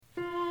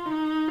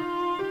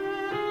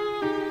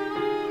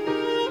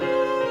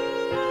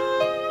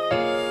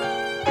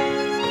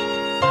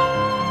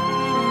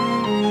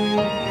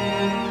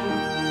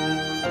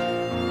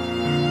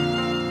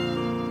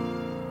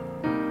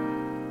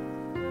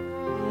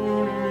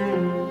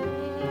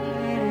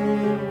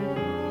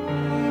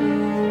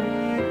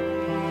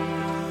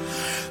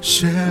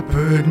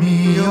Shepherd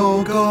me,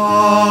 O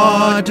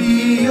God,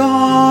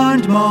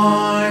 beyond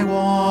my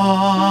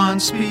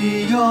wants,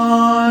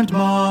 beyond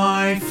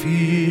my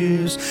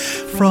fears,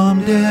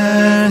 from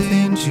death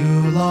into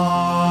life.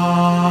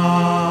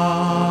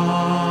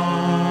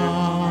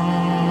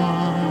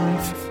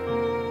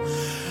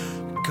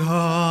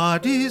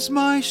 God is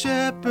my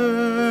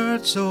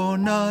shepherd, so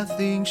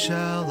nothing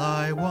shall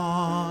I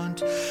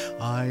want.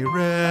 I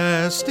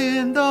rest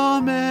in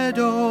the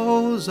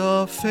meadows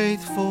of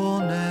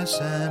faithfulness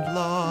and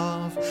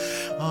love.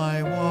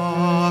 I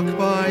walk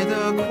by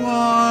the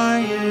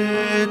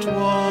quiet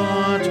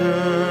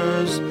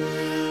waters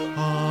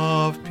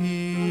of peace.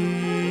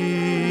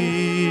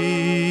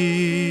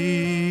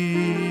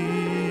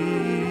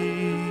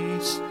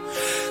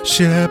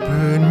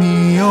 Shepherd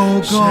me,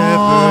 O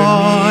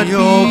God,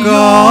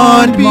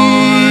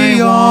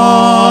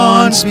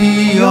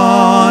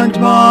 beyond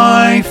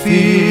my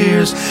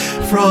fears,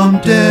 from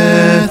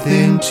death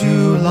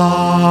into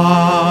life.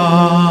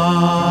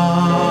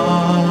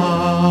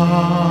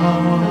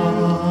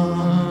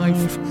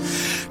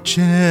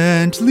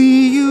 Gently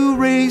you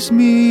raise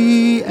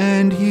me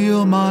and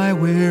heal my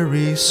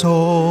weary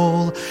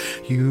soul.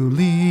 You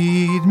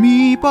lead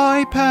me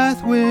by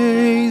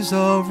pathways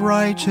of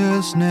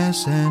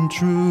righteousness and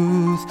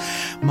truth.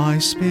 My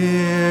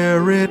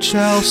spirit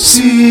shall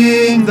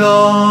sing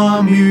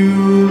the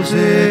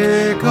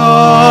music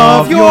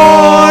of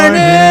your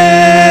name.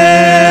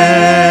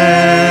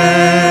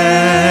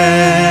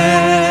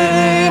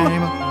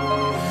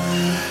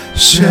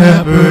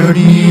 Shepherd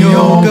me,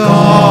 O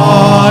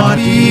God,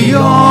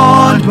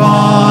 beyond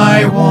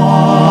my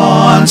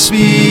wants,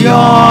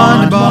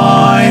 beyond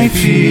my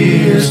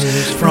fears,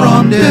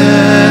 from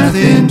death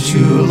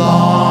into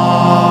life.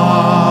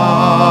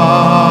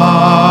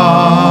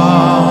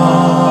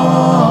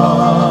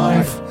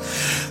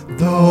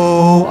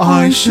 Though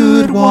I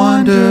should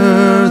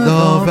wander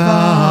the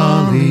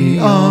valley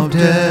of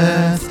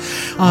death,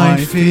 I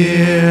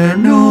fear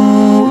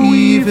no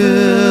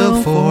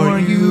evil, for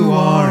you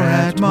are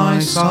at my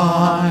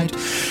side.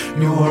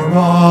 Your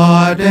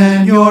rod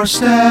and your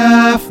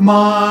staff,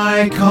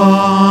 my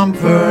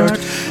comfort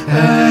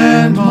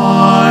and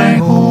my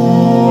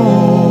hope.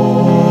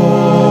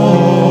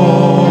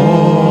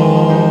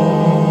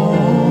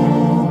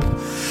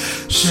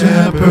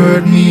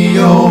 Shepherd me,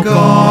 O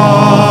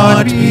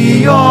God,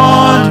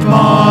 beyond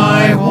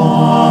my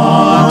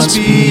wants,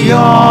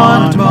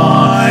 beyond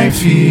my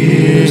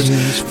fears,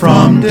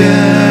 from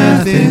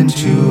death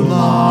into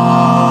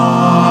life.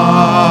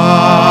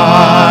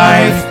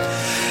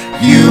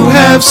 You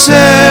have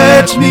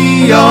set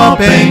me a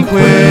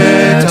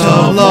banquet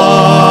of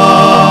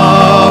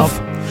love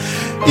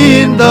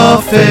in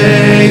the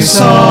face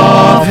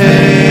of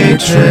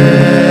hatred,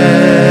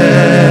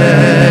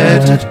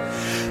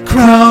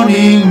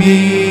 crowning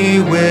me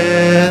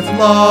with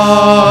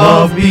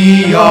love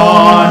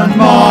beyond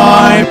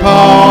my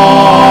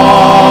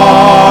power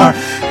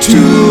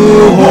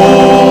to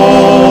hold.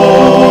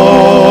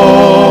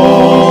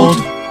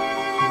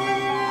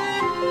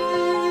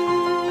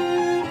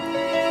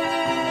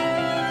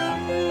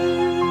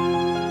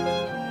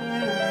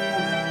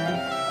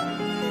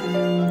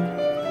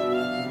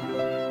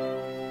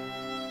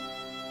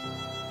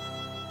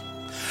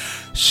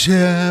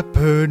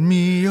 Shepherd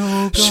me,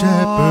 O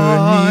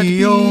God,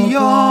 beyond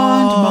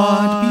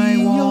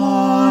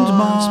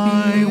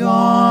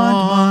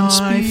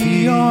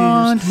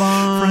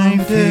my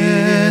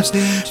fears,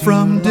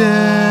 from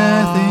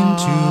death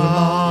into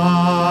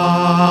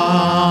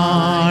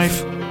life.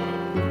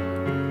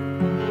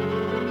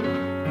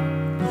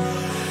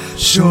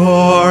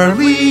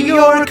 Surely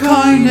your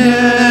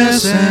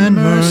kindness and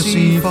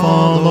mercy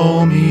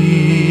follow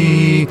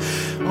me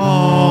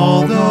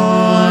all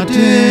the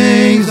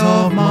days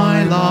of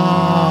my life.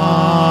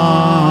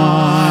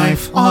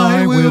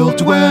 I will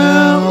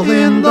dwell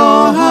in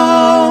the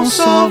house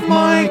of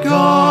my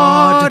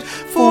God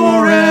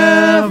forevermore.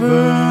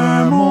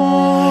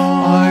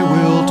 I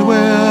will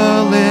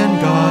dwell in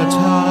God's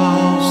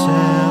house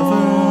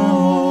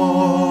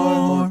evermore.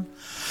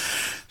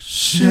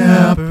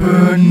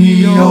 Shepherd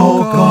me,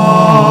 O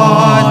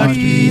God,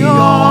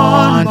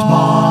 beyond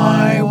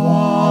my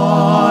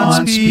wants,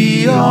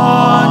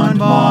 beyond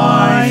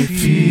my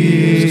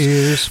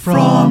fears,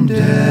 from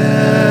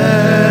death